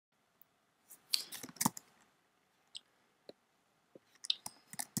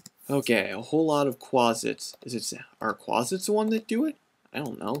Okay, a whole lot of quasits. Are quasits the one that do it? I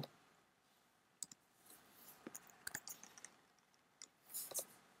don't know.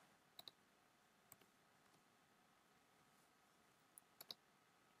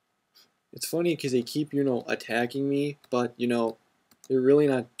 It's funny because they keep, attacking me, but, they're really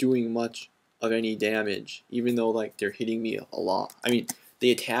not doing much of any damage, even though, like, they're hitting me a lot. I mean,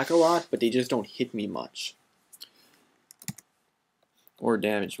 they attack a lot, but they just don't hit me much. Or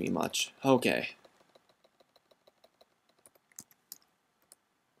damage me much. Okay.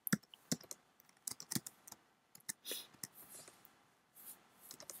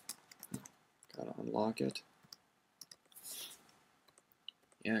 Gotta unlock it.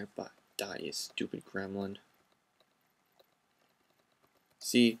 Yeah, but die, you stupid gremlin.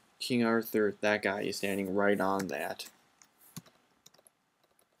 See, King Arthur, that guy is standing right on that.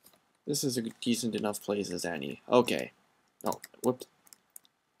 This is a decent enough place as any. Okay. No, whoops.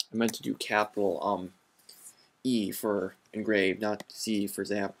 I meant to do capital E for engrave, not C for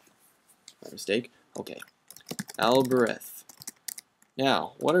zap. My mistake. Okay. Albereth.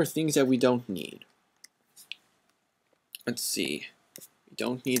 Now, what are things that we don't need? Let's see. We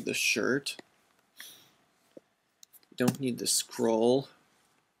don't need the shirt. We don't need the scroll.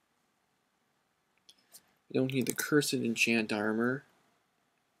 We don't need the cursed enchant armor.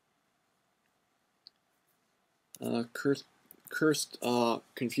 Cursed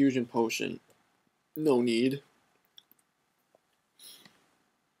confusion potion. No need.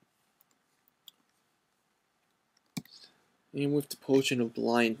 And with the potion of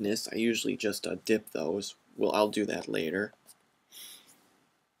blindness, I usually just dip those. Well, I'll do that later.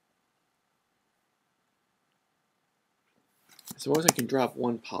 I suppose I can drop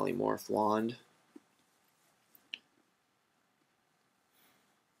one polymorph wand.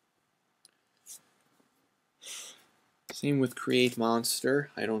 Same with create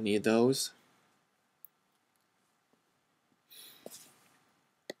monster. I don't need those.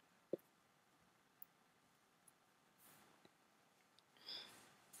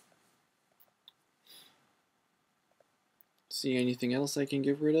 See anything else I can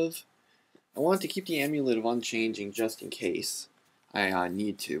get rid of? I want to keep the amulet of unchanging just in case I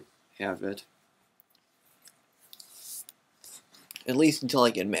need to have it. At least until I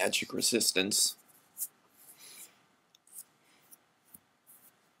get magic resistance.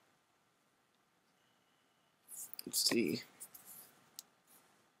 Let's see.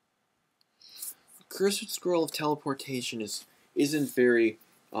 Cursed Scroll of Teleportation isn't very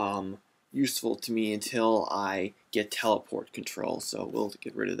useful to me until I get teleport control, so we'll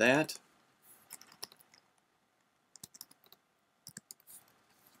get rid of that.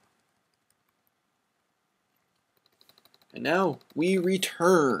 And now we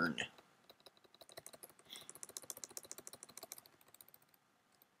return.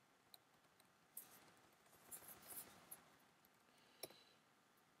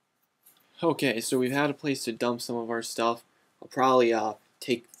 Okay, so we've had a place to dump some of our stuff. I'll probably I'll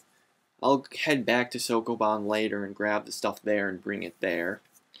head back to Sokoban later and grab the stuff there and bring it there.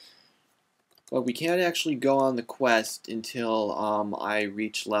 But we can't actually go on the quest until I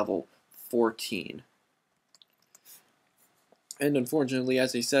reach level 14. And unfortunately,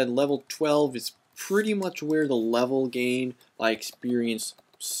 as I said, level 12 is pretty much where the level gain by experience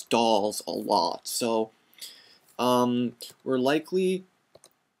stalls a lot. So we're likely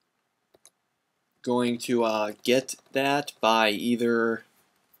going to get that by either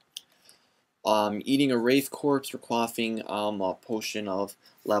eating a wraith corpse or quaffing a potion of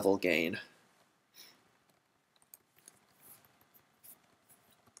level gain.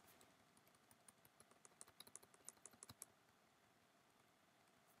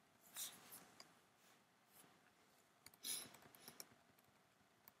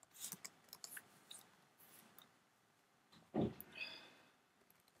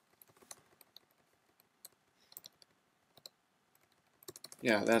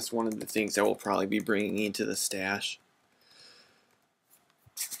 Yeah, that's one of the things that we'll probably be bringing into the stash.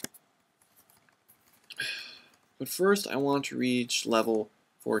 But first, I want to reach level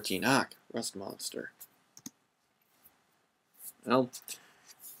 14. Rust Monster. Well,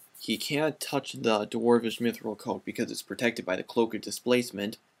 he can't touch the Dwarvish Mithril Coat because it's protected by the Cloak of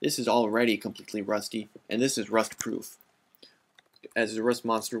Displacement. This is already completely rusty, and this is rust-proof. As the Rust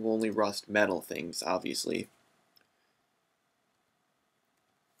Monster will only rust metal things, obviously.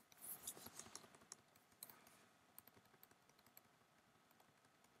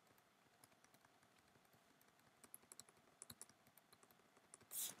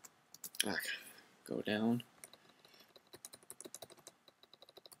 Go down.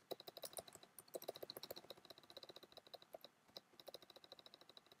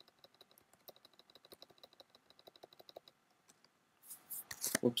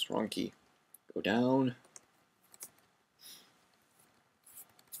 Whoops, wrong key. Go down.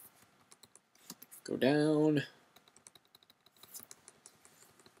 Go down.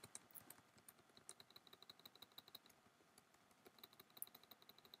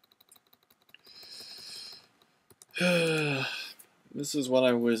 This is what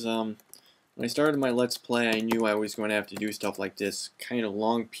I was, when I started my Let's Play, I knew I was going to have to do stuff like this. Kind of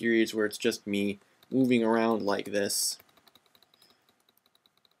long periods where it's just me moving around like this.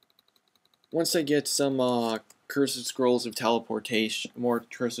 Once I get some, cursed scrolls of teleportation, more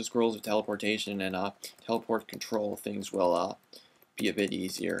cursed scrolls of teleportation and, teleport control, things will, be a bit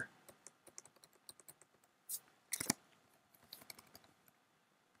easier.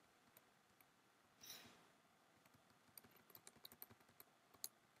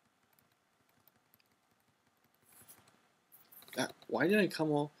 Why did I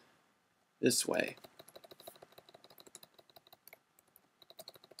come all this way?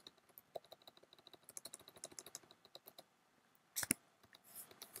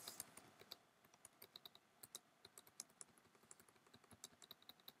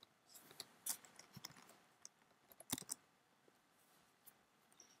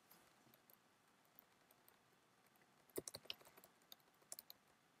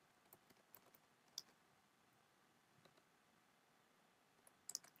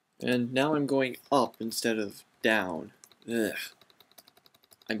 And now I'm going up instead of down. Ugh.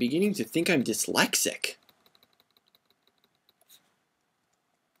 I'm beginning to think I'm dyslexic.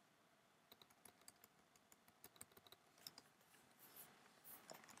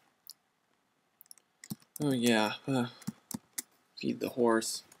 Oh yeah, feed the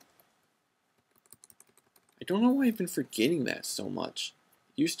horse. I don't know why I've been forgetting that so much.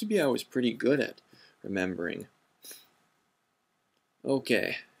 It used to be I was pretty good at remembering.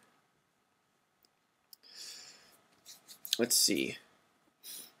 Okay. Let's see.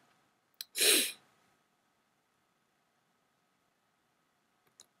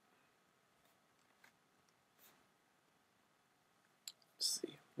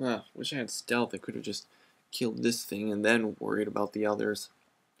 Wish I had stealth. I could have just killed this thing and then worried about the others.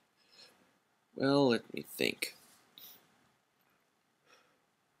 Well, let me think.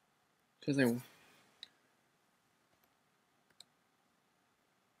 Because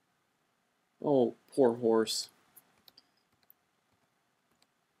oh, poor horse.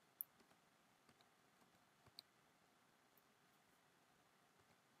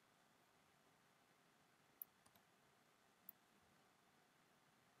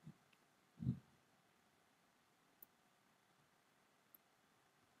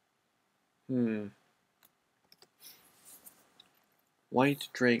 White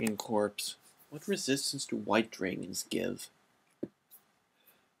dragon corpse. What resistance do white dragons give?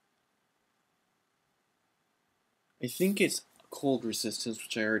 I think it's cold resistance,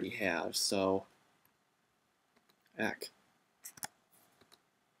 which I already have, so... Heck.